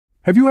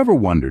Have you ever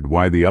wondered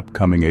why the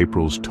upcoming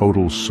April's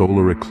total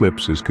solar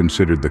eclipse is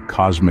considered the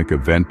cosmic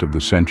event of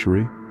the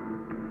century?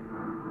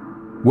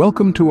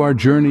 Welcome to our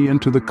journey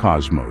into the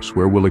cosmos,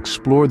 where we'll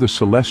explore the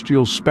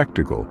celestial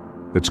spectacle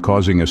that's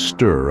causing a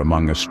stir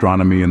among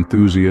astronomy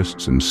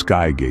enthusiasts and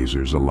sky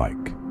gazers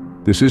alike.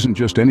 This isn't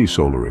just any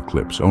solar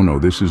eclipse. Oh no,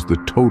 this is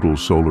the total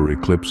solar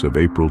eclipse of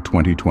April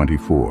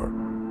 2024.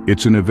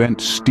 It's an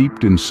event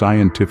steeped in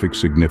scientific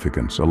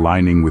significance,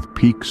 aligning with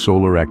peak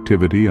solar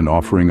activity and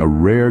offering a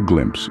rare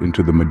glimpse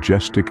into the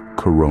majestic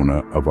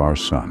corona of our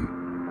sun.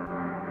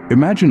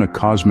 Imagine a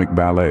cosmic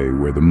ballet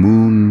where the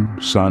moon,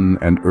 sun,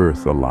 and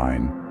earth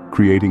align,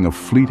 creating a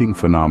fleeting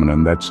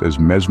phenomenon that's as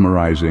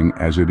mesmerizing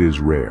as it is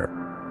rare.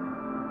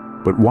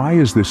 But why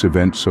is this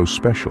event so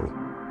special?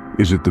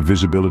 Is it the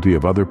visibility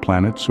of other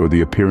planets or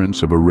the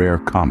appearance of a rare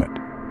comet?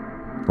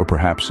 Or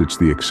perhaps it's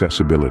the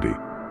accessibility,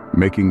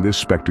 making this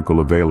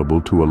spectacle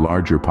available to a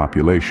larger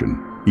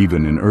population,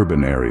 even in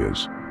urban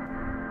areas.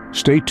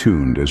 Stay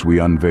tuned as we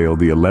unveil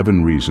the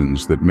 11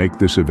 reasons that make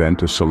this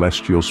event a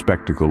celestial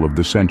spectacle of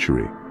the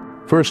century.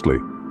 Firstly,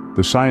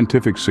 the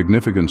scientific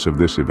significance of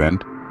this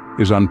event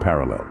is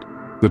unparalleled.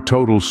 The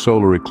total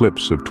solar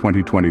eclipse of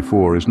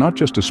 2024 is not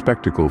just a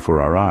spectacle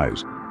for our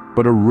eyes,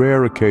 but a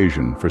rare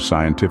occasion for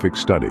scientific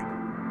study.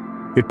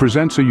 It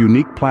presents a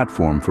unique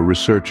platform for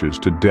researchers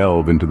to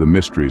delve into the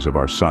mysteries of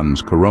our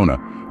sun's corona,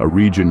 a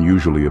region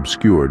usually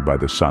obscured by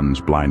the sun's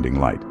blinding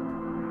light.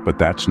 But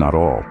that's not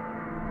all.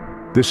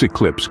 This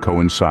eclipse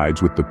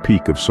coincides with the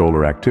peak of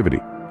solar activity,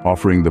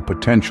 offering the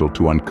potential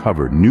to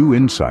uncover new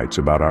insights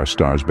about our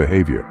star's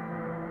behavior.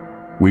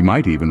 We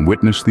might even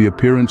witness the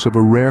appearance of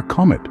a rare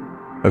comet,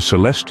 a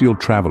celestial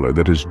traveler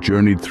that has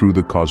journeyed through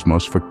the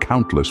cosmos for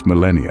countless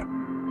millennia.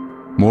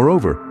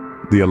 Moreover,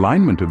 the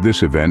alignment of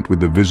this event with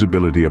the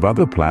visibility of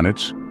other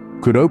planets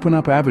could open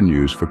up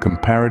avenues for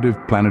comparative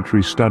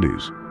planetary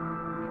studies.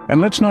 And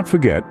let's not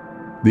forget,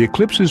 the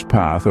eclipse's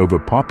path over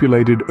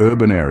populated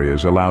urban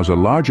areas allows a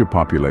larger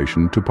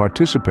population to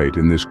participate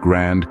in this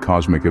grand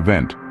cosmic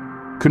event,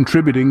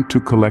 contributing to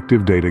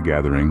collective data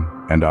gathering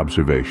and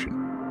observation.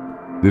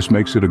 This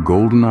makes it a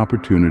golden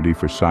opportunity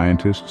for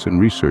scientists and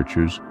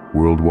researchers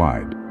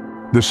worldwide.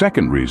 The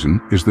second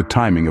reason is the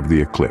timing of the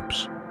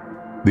eclipse.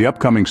 The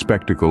upcoming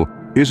spectacle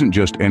isn't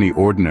just any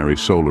ordinary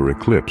solar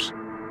eclipse.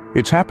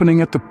 It's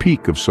happening at the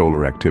peak of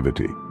solar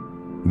activity.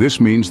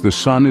 This means the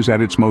sun is at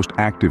its most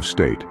active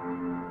state,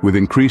 with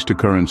increased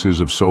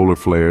occurrences of solar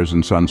flares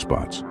and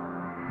sunspots.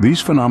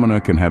 These phenomena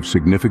can have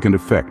significant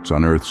effects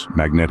on Earth's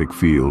magnetic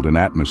field and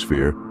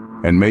atmosphere,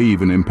 and may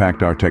even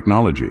impact our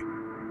technology.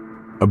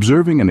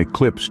 Observing an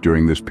eclipse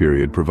during this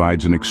period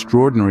provides an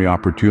extraordinary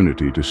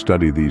opportunity to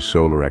study these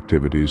solar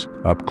activities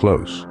up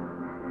close.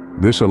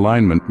 This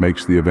alignment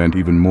makes the event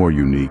even more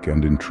unique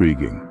and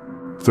intriguing.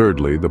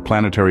 Thirdly, the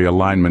planetary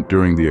alignment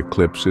during the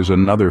eclipse is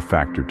another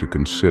factor to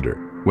consider.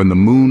 When the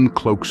moon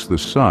cloaks the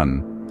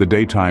sun, the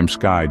daytime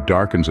sky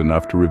darkens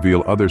enough to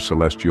reveal other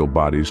celestial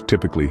bodies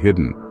typically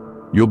hidden.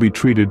 You'll be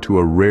treated to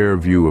a rare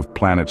view of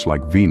planets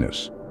like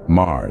Venus,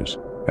 Mars,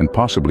 and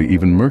possibly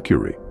even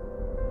Mercury.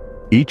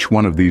 Each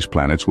one of these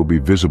planets will be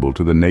visible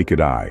to the naked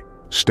eye,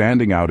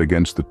 standing out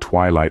against the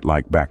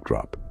twilight-like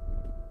backdrop.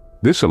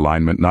 This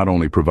alignment not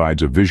only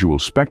provides a visual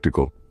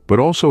spectacle, but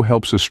also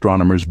helps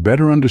astronomers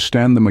better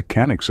understand the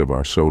mechanics of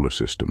our solar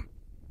system.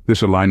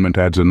 This alignment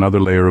adds another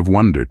layer of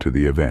wonder to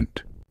the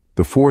event.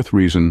 The fourth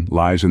reason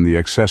lies in the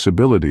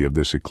accessibility of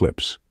this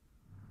eclipse.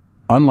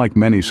 Unlike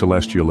many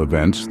celestial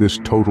events, this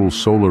total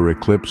solar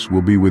eclipse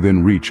will be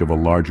within reach of a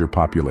larger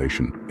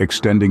population,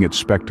 extending its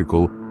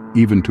spectacle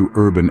even to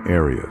urban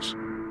areas.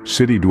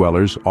 City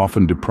dwellers,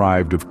 often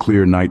deprived of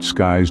clear night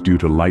skies due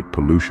to light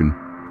pollution,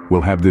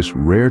 will have this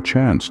rare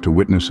chance to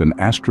witness an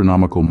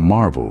astronomical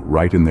marvel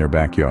right in their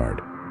backyard.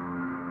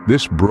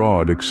 This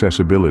broad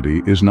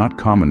accessibility is not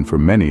common for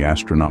many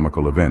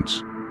astronomical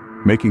events,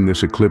 making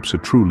this eclipse a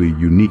truly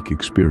unique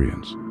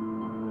experience.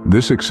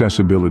 This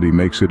accessibility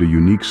makes it a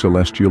unique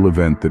celestial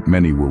event that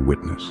many will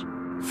witness.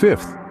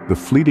 Fifth, the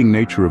fleeting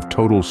nature of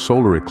total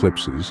solar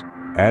eclipses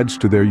adds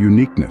to their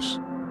uniqueness.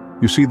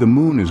 You see, the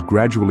moon is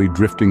gradually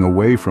drifting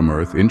away from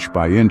Earth inch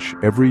by inch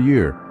every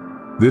year.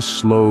 This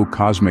slow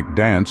cosmic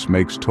dance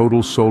makes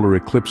total solar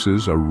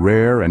eclipses a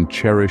rare and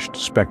cherished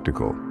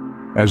spectacle.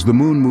 As the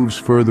moon moves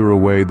further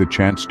away, the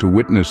chance to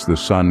witness the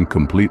sun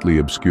completely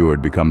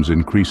obscured becomes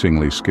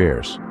increasingly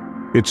scarce.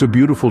 It's a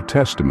beautiful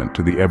testament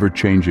to the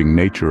ever-changing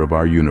nature of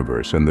our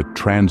universe and the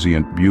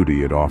transient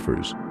beauty it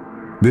offers.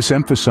 This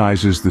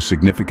emphasizes the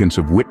significance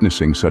of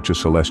witnessing such a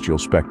celestial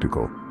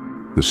spectacle.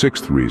 The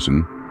sixth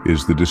reason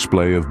is the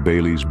display of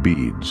Bailey's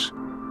beads.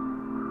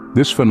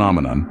 This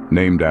phenomenon,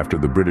 named after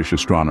the British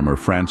astronomer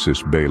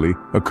Francis Baily,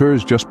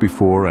 occurs just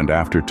before and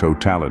after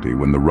totality,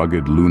 when the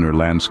rugged lunar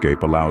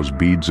landscape allows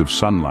beads of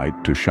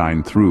sunlight to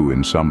shine through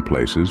in some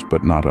places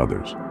but not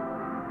others.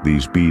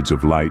 These beads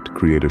of light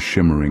create a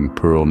shimmering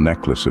pearl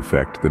necklace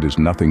effect that is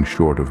nothing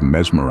short of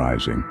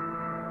mesmerizing.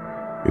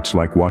 It's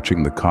like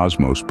watching the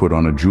cosmos put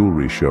on a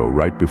jewelry show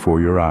right before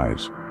your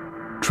eyes.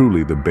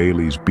 Truly, the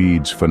Baily's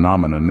beads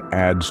phenomenon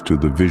adds to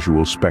the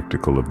visual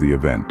spectacle of the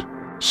event.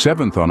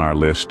 Seventh on our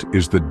list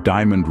is the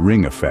diamond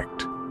ring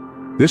effect.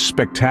 This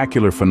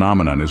spectacular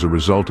phenomenon is a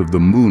result of the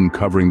moon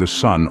covering the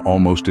sun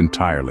almost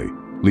entirely,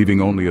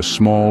 leaving only a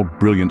small,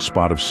 brilliant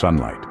spot of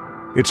sunlight.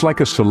 It's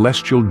like a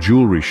celestial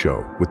jewelry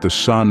show, with the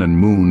sun and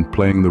moon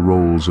playing the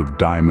roles of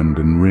diamond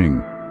and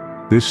ring.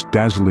 This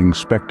dazzling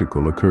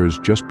spectacle occurs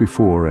just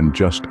before and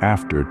just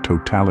after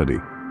totality,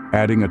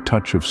 adding a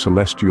touch of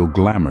celestial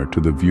glamour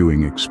to the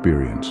viewing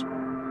experience.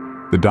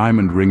 The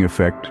diamond ring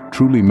effect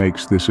truly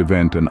makes this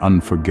event an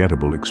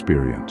unforgettable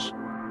experience.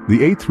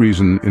 The eighth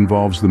reason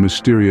involves the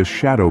mysterious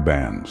shadow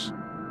bands.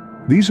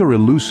 These are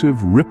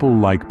elusive,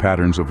 ripple-like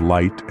patterns of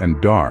light and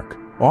dark,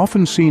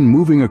 often seen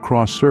moving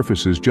across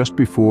surfaces just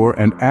before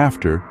and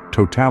after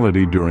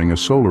totality during a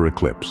solar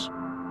eclipse.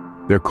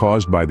 They're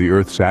caused by the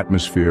Earth's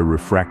atmosphere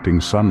refracting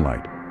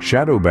sunlight.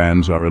 Shadow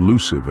bands are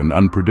elusive and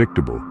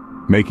unpredictable,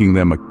 making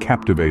them a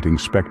captivating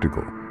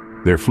spectacle.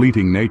 Their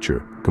fleeting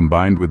nature,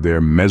 combined with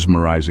their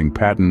mesmerizing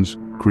patterns,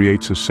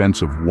 creates a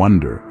sense of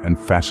wonder and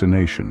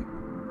fascination.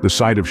 The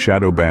sight of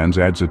shadow bands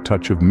adds a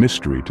touch of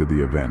mystery to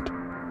the event.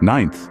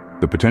 Ninth,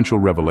 the potential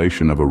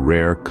revelation of a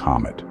rare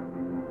comet.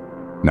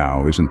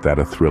 Now, isn't that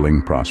a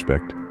thrilling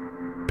prospect?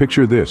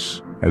 Picture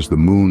this: as the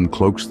moon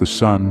cloaks the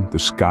sun, the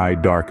sky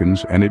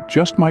darkens, and it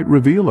just might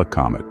reveal a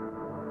comet,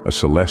 a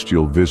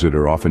celestial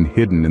visitor often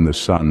hidden in the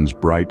sun's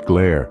bright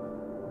glare.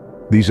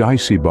 These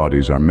icy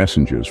bodies are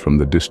messengers from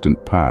the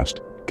distant past,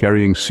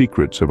 carrying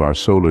secrets of our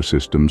solar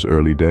system's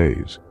early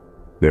days.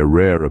 Their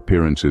rare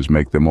appearances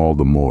make them all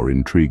the more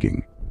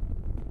intriguing.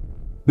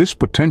 This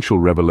potential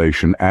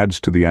revelation adds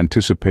to the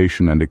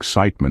anticipation and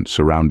excitement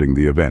surrounding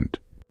the event.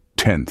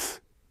 10th,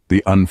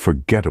 the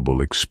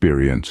unforgettable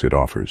experience it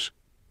offers.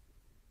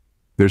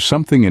 There's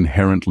something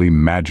inherently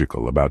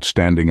magical about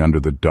standing under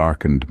the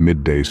darkened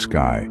midday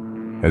sky,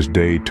 as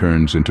day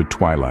turns into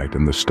twilight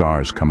and the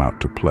stars come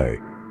out to play.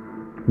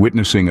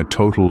 Witnessing a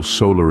total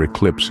solar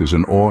eclipse is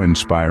an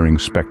awe-inspiring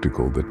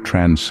spectacle that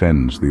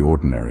transcends the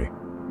ordinary.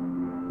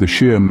 The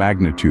sheer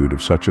magnitude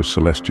of such a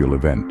celestial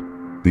event,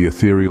 the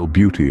ethereal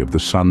beauty of the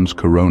sun's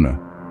corona,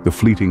 the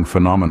fleeting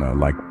phenomena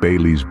like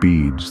Bailey's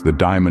beads, the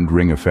diamond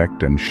ring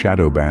effect, and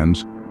shadow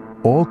bands,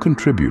 all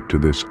contribute to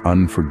this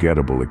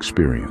unforgettable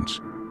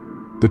experience.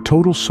 The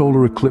total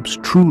solar eclipse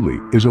truly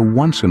is a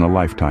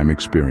once-in-a-lifetime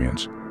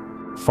experience.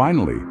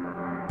 Finally,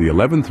 the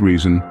 11th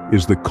reason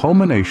is the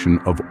culmination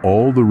of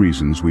all the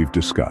reasons we've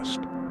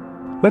discussed.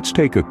 Let's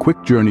take a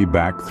quick journey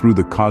back through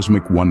the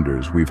cosmic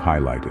wonders we've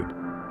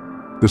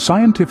highlighted. The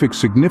scientific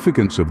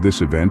significance of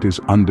this event is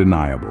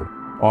undeniable,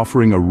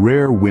 offering a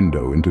rare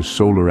window into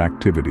solar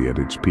activity at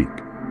its peak.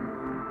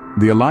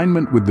 The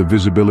alignment with the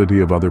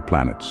visibility of other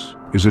planets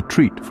is a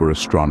treat for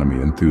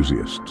astronomy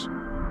enthusiasts.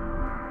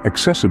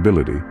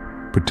 Accessibility,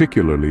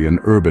 particularly in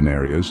urban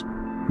areas,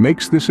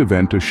 makes this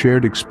event a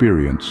shared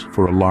experience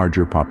for a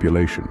larger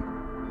population.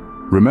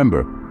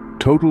 Remember,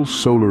 total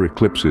solar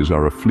eclipses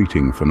are a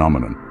fleeting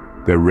phenomenon,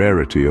 their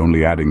rarity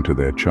only adding to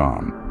their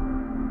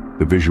charm.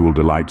 The visual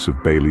delights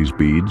of Bailey's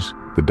beads,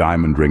 the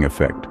diamond ring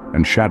effect,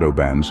 and shadow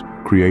bands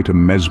create a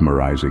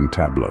mesmerizing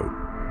tableau.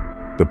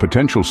 The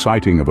potential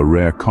sighting of a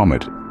rare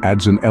comet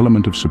adds an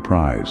element of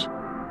surprise,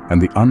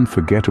 and the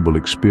unforgettable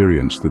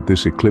experience that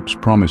this eclipse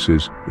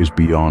promises is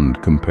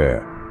beyond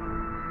compare.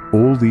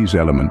 All these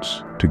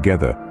elements,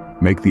 together,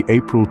 make the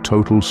April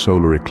total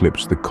solar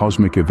eclipse the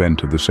cosmic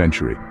event of the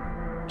century.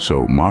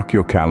 So mark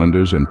your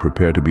calendars and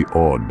prepare to be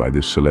awed by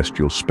this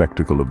celestial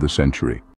spectacle of the century.